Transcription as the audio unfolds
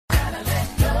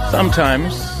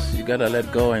Sometimes you gotta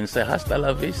let go and say hasta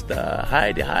la vista,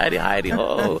 Heidi, Heidi, Heidi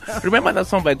ho. Remember that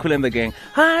song by Kool and the Gang?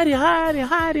 Heidi, Heidi,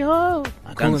 Heidi ho.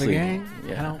 Kool and the Gang?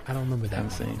 Yeah. I don't remember that.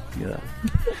 Can't sing. Yeah.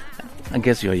 I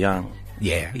guess you're young.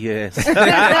 Yeah. Yes.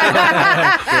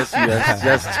 Guess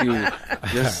you're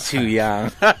just too young.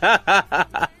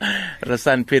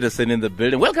 Rahsaan Patterson in the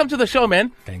building. Welcome to the show,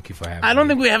 man. Thank you for having me. I don't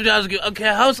think we have to ask you,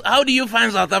 okay, how do you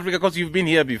find South Africa? Because you've been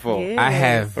here before. Yes. I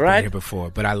have Right? been here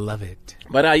before, but I love it.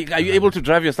 But are you able to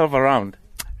drive yourself around?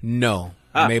 No.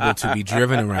 I'm able to be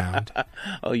driven around.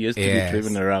 Oh, you used to Yes. be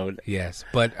driven around. Yes.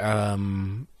 But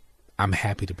I'm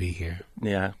happy to be here.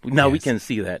 Yeah. Now we Yes. can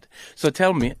see that. So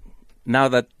tell me, now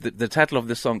that the title of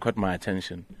this song caught my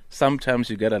attention, sometimes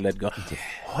you gotta let go.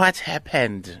 What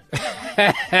happened?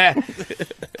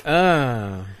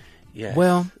 Yeah.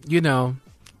 Well,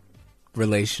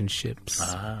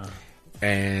 relationships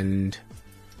and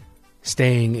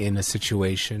staying in a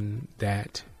situation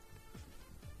that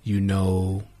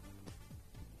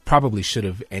probably should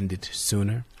have ended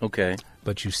sooner, Okay.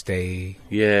 but you stay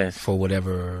Yes. for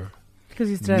whatever Because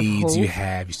you still have needs hope. you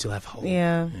have. You still have hope.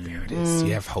 Yeah. There it is.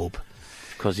 You have hope.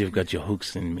 Because you've got your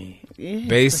hooks in me.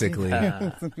 Basically.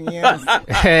 Yes.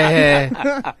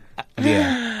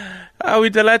 Yeah. We're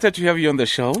delighted to have you on the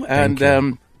show. And,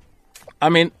 you. I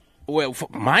mean, well, for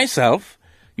myself,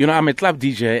 I'm a club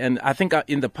DJ, and I think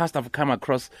in the past I've come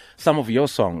across some of your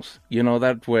songs,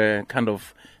 that were kind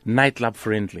of nightclub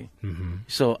friendly. Mm-hmm.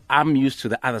 So I'm used to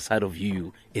the other side of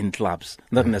you in clubs,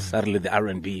 not necessarily the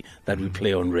R&B that we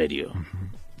play on radio. Mm-hmm.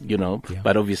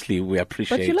 But obviously we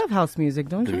appreciate. But you love house music,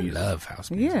 don't I you? love house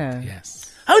music. Yeah.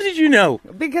 Yes. How did you know?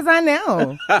 Because I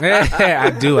know. I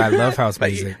do. I love house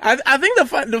music. I think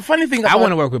the funny thing about... I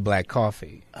want to work with Black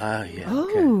Coffee. Yeah.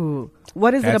 Oh.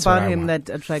 What is That's it what about I him want.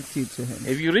 that attracts you to him?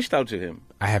 Have you reached out to him?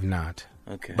 I have not.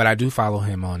 Okay. But I do follow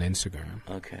him on Instagram.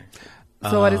 Okay.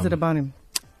 So what is it about him?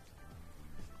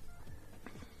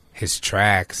 His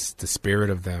tracks, the spirit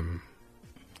of them,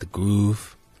 the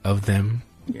groove of them.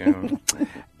 Yeah.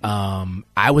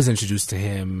 I was introduced to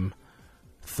him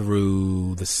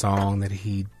through the song that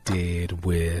he did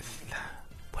with,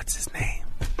 what's his name?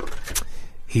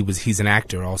 He's an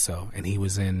actor also, and he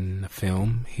was in a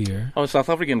film here. Oh, South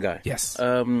African guy. Yes.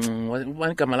 One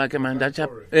Kamalaka man, that chap,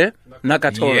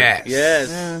 Nakatori. Yes. Yes.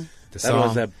 Yeah. The That song.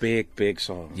 was a big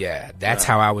song. Yeah, that's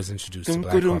how I was introduced to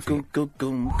Black Coffee.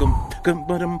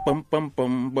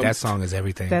 That song is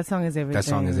everything. That song is everything. That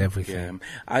song is Yeah. everything.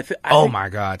 I Oh think, my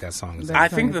God, that song is That I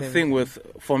everything. think song the is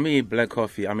thing for me, Black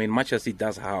Coffee, I mean, much as he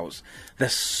does house,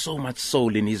 there's so much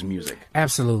soul in his music.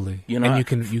 Absolutely. You know, and you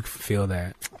can feel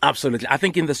that. Absolutely. I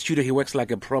think in the studio he works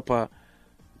like a proper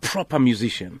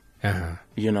musician. Uh-huh.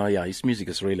 His music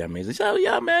is really amazing. So,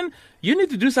 yeah, man, you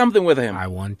need to do something with him. I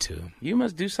want to. You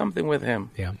must do something with him.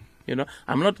 Yeah.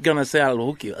 I'm not going to say I'll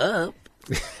hook you up.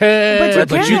 But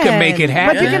you can make it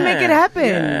happen. But you can make it happen.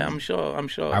 Yeah, I'm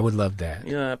sure. I would love that.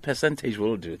 Yeah, percentage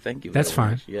will do. Thank you. That's very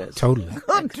fine. much. Yes. Totally.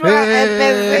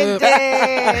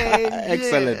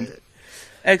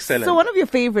 Excellent. So one of your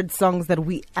favorite songs that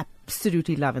we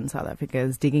absolutely love in South Africa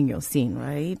is Digging Your Scene,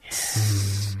 right?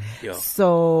 Yeah.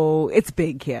 So it's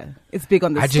big here. It's big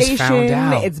on the I just station. found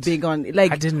out. It's big on I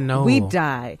didn't know. We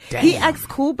die. Damn. He acts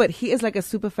cool, but he is like a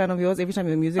super fan of yours. Every time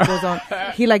your music goes on,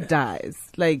 he dies.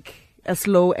 Like a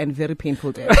slow and very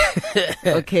painful death.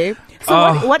 Okay.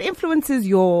 So what influences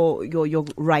your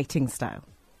writing style?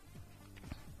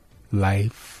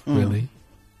 Life, really.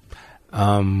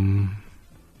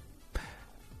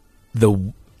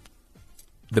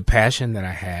 The passion that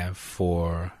I have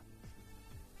for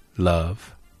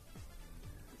love,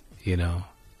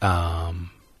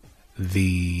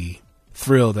 the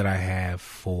thrill that I have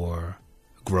for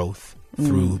growth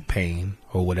through pain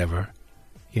or whatever,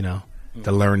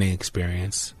 the learning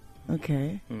experience,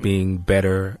 Okay. being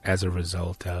better as a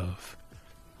result of,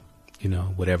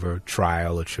 whatever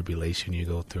trial or tribulation you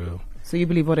go through. So you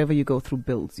believe whatever you go through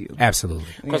builds you. Absolutely.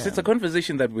 Because it's a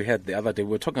conversation that we had the other day. We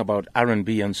were talking about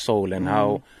R&B and soul and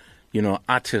how,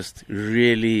 artists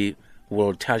really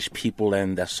will touch people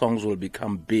and their songs will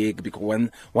become big because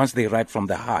once they write from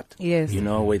the heart, Yes.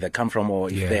 where they come from, or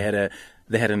if Yeah.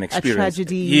 they had an experience,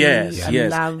 tragedy, yes, yeah.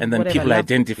 yes, love, and then whatever, people love.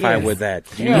 identify Yes. with that.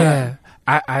 Yeah,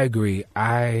 I agree.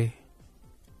 I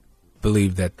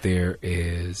believe that there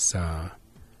is a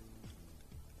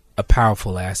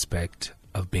powerful aspect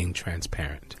of being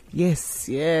transparent, Yes.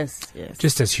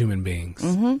 just as human beings,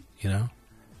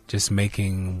 just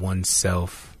making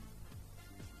oneself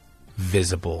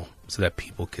visible so that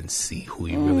people can see who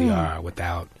you really are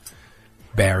without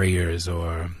barriers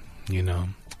or,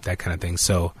 that kind of thing.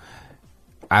 So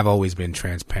I've always been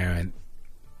transparent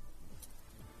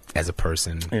as a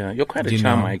person. Yeah, you're quite a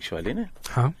charmer, actually, isn't it?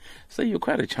 Huh? So you're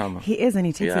quite a charmer. He is, and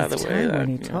he takes his time when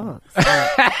he talks.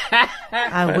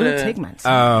 I will a, take my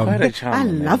time. Quite a charmer. I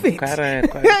love it. Quite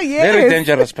Yes. Very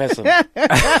dangerous person. A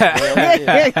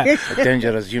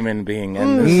dangerous human being,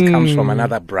 and this comes from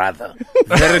another brother.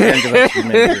 Very dangerous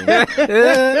human being.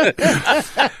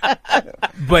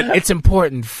 But it's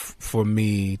important for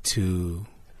me to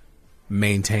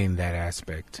maintain that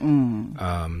aspect.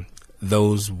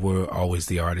 Those were always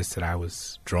the artists that I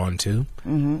was drawn to,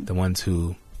 the ones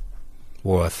who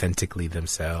were authentically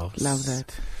themselves. Love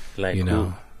that. Like you who?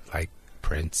 know, like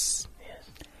Prince,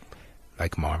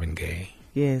 like Marvin Gaye.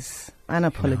 Yes.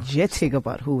 Unapologetic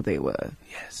about who they were.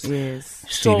 Yes. Yes.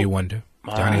 Stevie Wonder,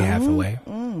 Johnny Hathaway.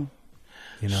 You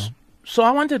know. So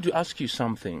I wanted to ask you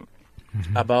something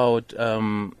about,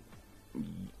 you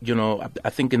know, I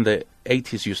think in the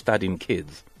 80s you studied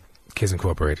Kids. Kids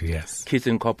Incorporated, yes. Kids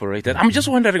Incorporated. I'm just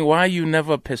wondering why you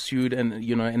never pursued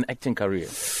an acting career.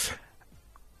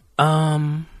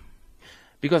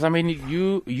 Because I mean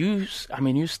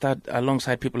you start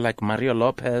alongside people like Mario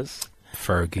Lopez,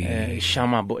 Fergie,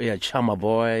 Shama Boy,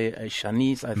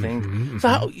 Shanice, I think.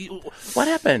 So what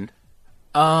happened?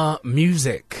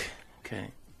 Music. Okay.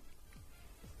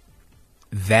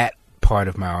 That part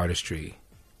of my artistry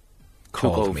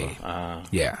called me.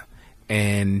 Yeah.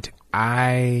 And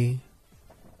I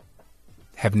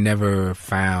have never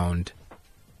found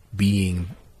being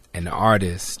an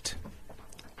artist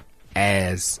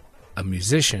as a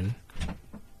musician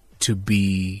to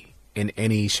be in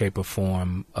any shape or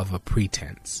form of a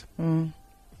pretense. You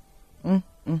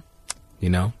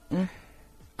know?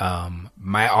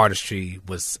 My artistry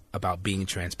was about being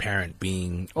transparent,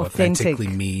 being authentically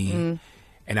me.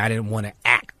 And I didn't want to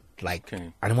act like,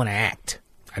 I didn't want to act.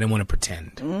 I didn't want to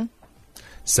pretend.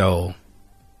 So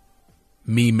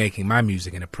me making my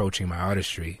music and approaching my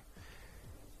artistry,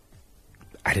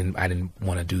 I didn't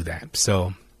want to do that.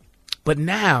 So, but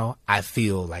now I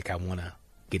feel like I want to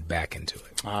get back into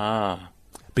it.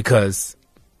 Because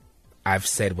I've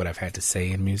said what I've had to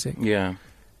say in music. Yeah.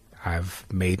 I've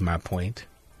made my point.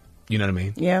 You know what I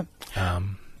mean? Yeah.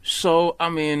 So, I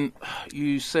mean,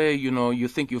 you say, you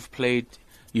think you've played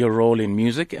your role in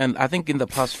music, and I think in the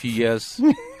past few years,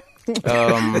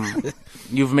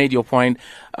 you've made your point.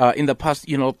 In the past,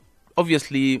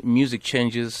 obviously music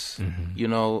changes,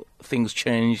 things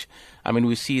change. I mean,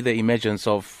 we see the emergence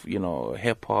of,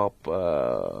 hip-hop,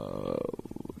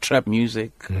 trap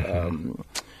music, and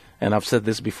I've said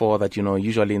this before that,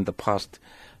 usually in the past,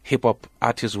 hip-hop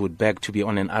artists would beg to be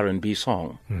on an R&B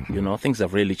song. Things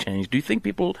have really changed. Do you think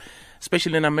people,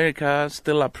 especially in America,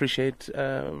 still appreciate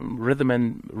rhythm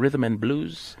and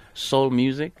blues, soul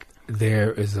music?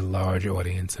 There is a large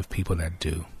audience of people that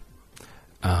do.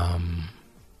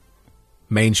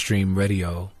 Mainstream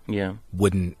radio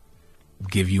wouldn't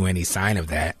give you any sign of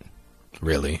that,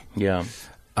 really. Yeah.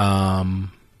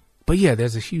 But yeah,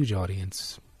 there's a huge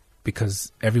audience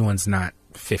because everyone's not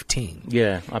 15.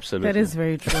 Yeah, absolutely. That is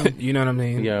very true. You know what I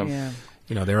mean? Yeah.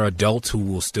 There are adults who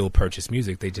will still purchase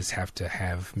music. They just have to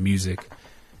have music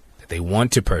that they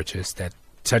want to purchase, that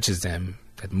touches them,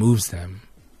 that moves them,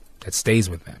 that stays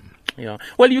with them. Yeah.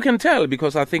 Well, you can tell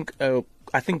because I think 2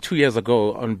 years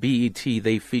ago on BET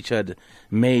they featured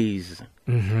Maze,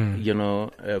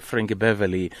 Frankie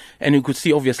Beverly, and you could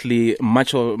see obviously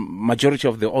majority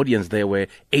of the audience there were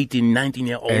 18,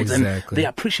 19-year-olds, exactly. And they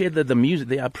appreciated the music.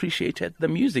 They appreciated the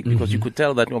music because you could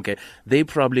tell that they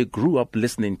probably grew up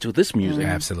listening to this music.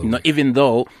 Absolutely. Even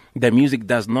though the music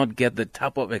does not get the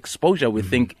type of exposure we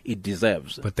think it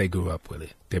deserves, but they grew up with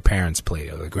it. Their parents play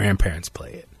it, or their grandparents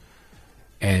play it.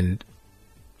 And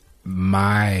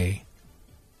my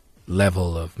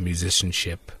level of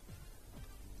musicianship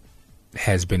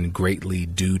has been greatly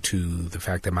due to the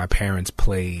fact that my parents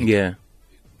played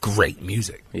great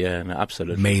music. Yeah, no,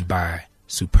 absolutely. Made by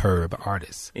superb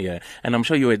artists. Yeah, and I'm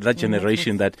sure you were that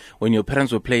generation that when your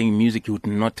parents were playing music, you would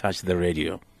not touch the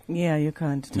radio. Yeah, you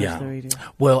can't touch the radio.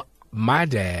 Well, my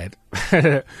dad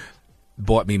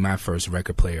bought me my first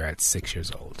record player at 6 years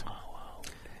old. Oh, wow.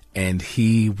 And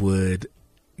he would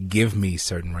give me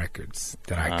certain records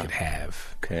that I could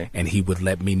have. Okay. And he would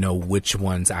let me know which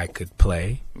ones I could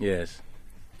play. Yes.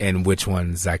 And which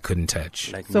ones I couldn't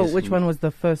touch. So which one was the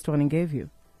first one he gave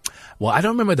you? Well, I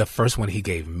don't remember the first one he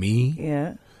gave me.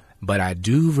 Yeah. But I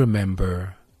do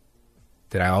remember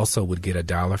that I also would get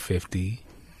 $1.50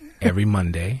 every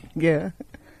Monday. Yeah.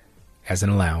 As an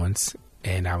allowance.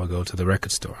 And I would go to the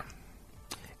record store.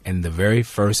 And the very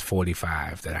first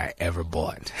 45 that I ever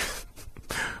bought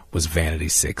was Vanity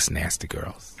 6 Nasty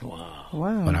Girls. Wow.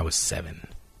 When I was 7.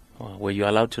 Wow. Were you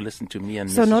allowed to listen to me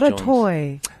and So Mrs. not Jones? a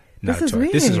toy. Not This a is toy.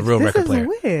 weird. This is a real record player.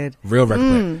 This is weird. Real record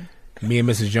player. Me and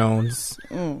Mrs. Jones,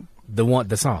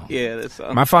 the song. Yeah, that's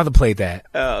My father played that.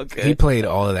 Oh, okay. He played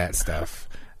all of that stuff.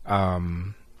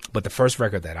 But the first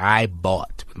record that I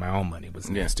bought with my own money was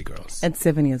Nasty Girls. At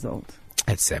 7 years old.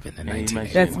 At 7 in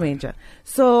 1981. That's major.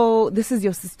 So this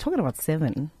is talking about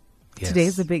 7. Yes.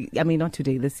 Today's a big, not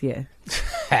today, this year.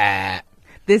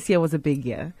 This year was a big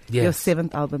year. Yes. Your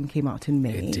 7th album came out in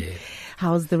May. It did.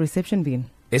 How's the reception been?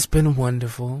 It's been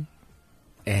wonderful.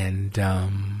 And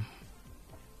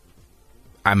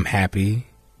I'm happy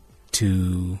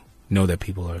to know that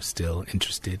people are still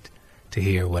interested to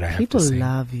hear what I have to say. People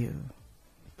love you.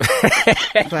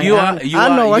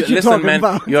 I know what you're talking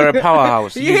about. You're a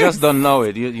powerhouse. You just don't know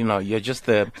it. You're just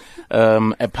a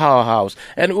powerhouse.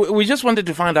 And we just wanted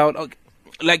to find out,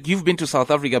 like you've been to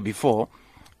South Africa before,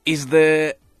 is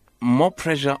there more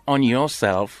pressure on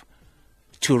yourself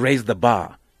to raise the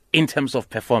bar in terms of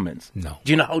performance? No.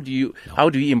 Do you know how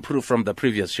do you improve from the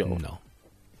previous show? No.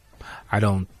 I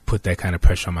don't put that kind of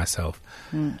pressure on myself.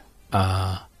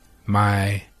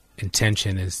 My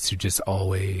intention is to just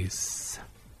always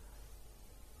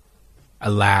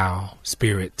allow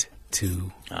spirit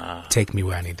to take me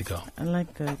where I need to go. I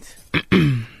like that.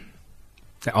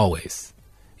 Always,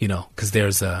 because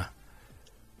there's a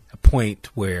point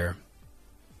where,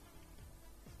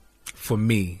 for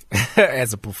me,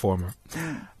 as a performer,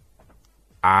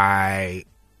 I,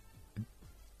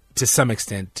 to some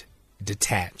extent,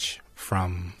 detach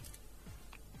from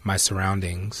my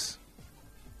surroundings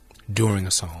during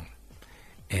a song,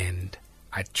 and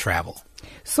I travel.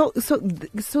 So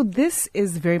this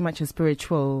is very much a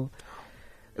spiritual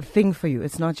thing for you.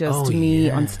 It's not just me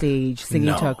on stage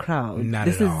singing to a crowd. Not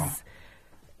at all.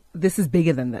 This is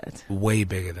bigger than that. Way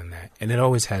bigger than that, and it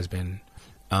always has been.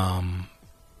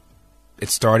 It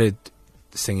started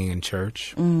singing in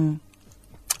church.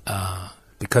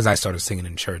 Because I started singing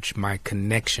in church, my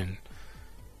connection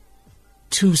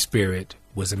to spirit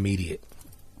was immediate.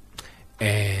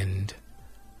 And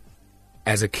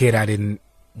as a kid, I didn't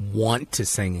want to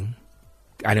sing.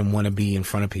 I didn't want to be in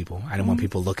front of people. I didn't want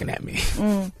people looking at me.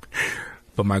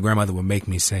 But my grandmother would make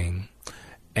me sing.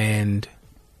 And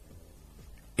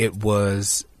it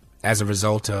was as a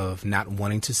result of not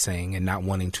wanting to sing and not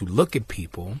wanting to look at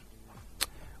people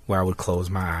where I would close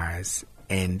my eyes.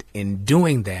 And in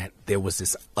doing that, there was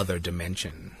this other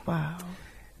dimension. Wow.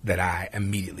 That I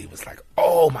immediately was like,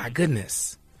 oh my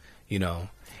goodness,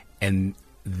 and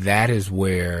that is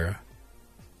where,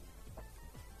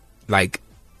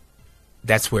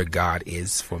 that's where God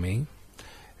is for me.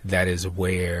 That is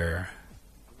where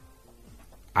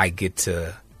I get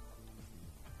to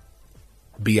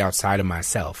be outside of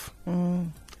myself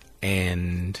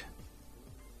and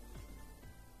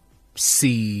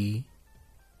see,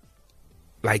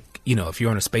 if you're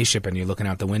on a spaceship and you're looking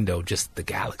out the window, just the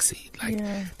galaxy.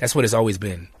 That's what it's always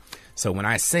been. So when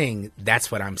I sing,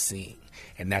 that's what I'm seeing.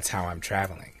 And that's how I'm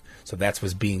traveling. So that's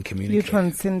what's being communicated. You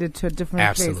transcended to a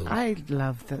different place. I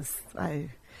love this.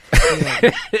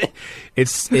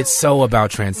 It's so about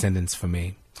transcendence for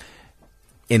me.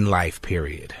 In life,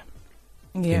 period.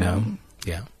 Yeah.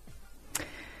 Yeah.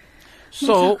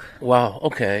 So, wow,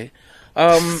 okay.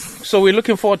 So we're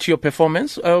looking forward to your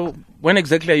performance. When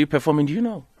exactly are you performing? Do you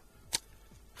know?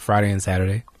 Friday and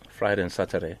Saturday. Friday and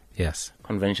Saturday. Yes.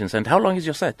 Convention Center. How long is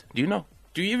your set? Do you know?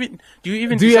 Do you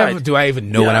even decide? Do I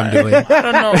even know what I'm doing? I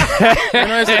don't know.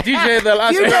 As a DJ, they'll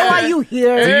ask. You know why you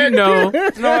here? Do you know?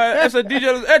 No, as a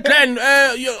DJ, Glenn,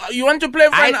 you want to play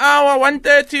for an hour,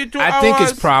 1:30, 2 hours? I think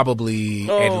it's probably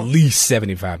at least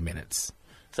 75 minutes.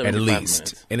 75 at least.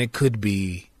 Minutes. And it could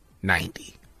be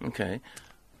 90. Okay.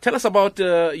 Tell us about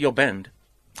your band.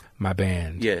 My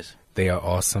band. Yes. They are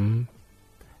awesome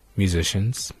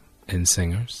musicians and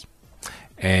singers.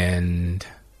 And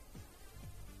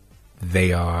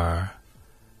they are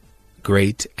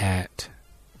great at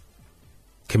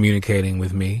communicating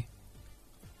with me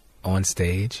on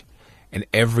stage. And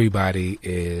everybody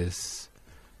is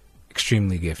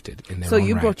extremely gifted in their own right. So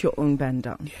you brought your own band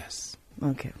down? Yes.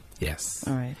 Okay. Yes.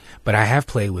 All right. But I have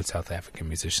played with South African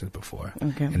musicians before.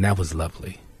 Okay. And that was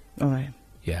lovely. All right.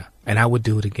 Yeah. And I would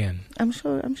do it again. I'm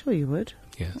sure you would.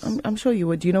 Yes. I'm sure you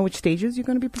would. Do you know which stages you're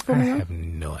going to be performing on? I have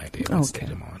no idea what stage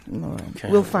I'm on. All right. Okay.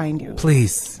 We'll find you.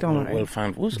 Please. Don't worry. We'll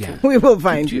find you. Yeah. We will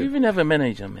find you. Do you even have a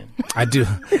manager, man? I do.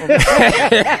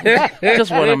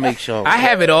 Just want to make sure. I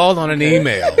have it all on an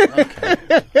email.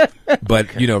 Okay.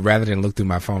 But, rather than look through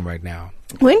my phone right now.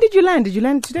 When did you land? Did you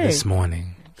land today? This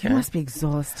morning. You must be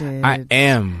exhausted. I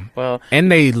am. Well,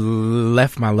 and they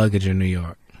left my luggage in New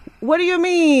York. What do you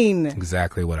mean?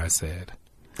 Exactly what I said.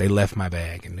 They left my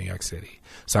bag in New York City.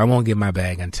 So I won't get my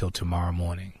bag until tomorrow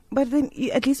morning. But then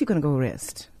at least you're going to go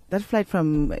rest. That flight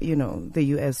from, the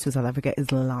US to South Africa is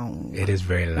long. It is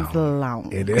very long. It's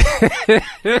long. It is.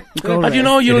 But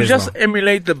you'll just long.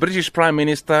 emulate the British Prime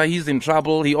Minister. He's in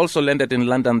trouble. He also landed in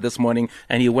London this morning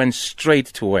and he went straight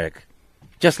to work.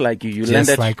 Just like you. You Just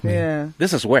landed. like me. Yeah.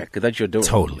 This is work that you're doing.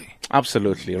 Totally.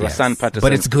 Absolutely. Yes. Rahsaan Patterson.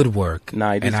 But it's good work.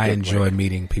 No, it is and I good enjoy work.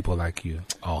 meeting people like you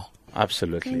all.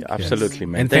 Absolutely. Thank Absolutely,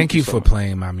 man. And thank you so for much.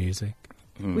 playing my music.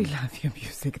 We love your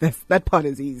music. That part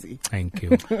is easy. Thank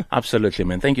you. Absolutely,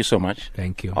 man. Thank you so much.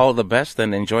 Thank you. All the best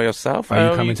and enjoy yourself. Are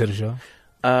you coming to the show?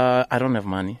 I don't have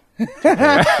money. You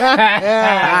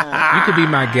could be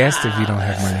my guest if you don't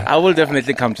have money. I will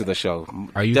definitely come to the show.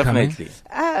 Are you definitely.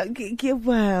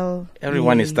 Well,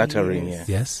 Everyone is stuttering here.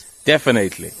 Yes?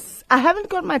 Definitely. I haven't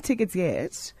got my tickets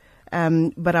yet,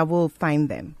 but I will find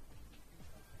them.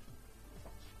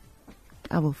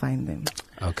 I will find them.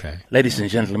 Okay. Ladies and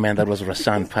gentlemen, that was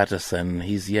Rahsaan Patterson.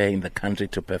 He's here in the country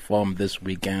to perform this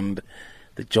weekend.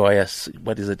 The joyous,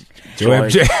 what is it? Joy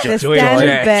of Jazz. The Joy of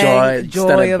Standard Bank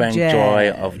Standard of Bank Jazz. Joy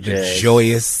of The Jazz.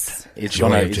 joyous It's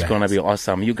joy of it's jazz. gonna be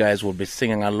awesome. You guys will be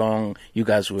singing along. You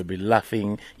guys will be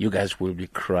laughing. You guys will be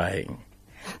crying.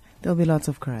 There'll be lots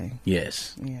of crying.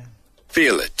 Yes. Yeah.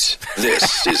 Feel it.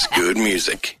 This is good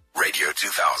music. Radio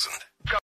 2000.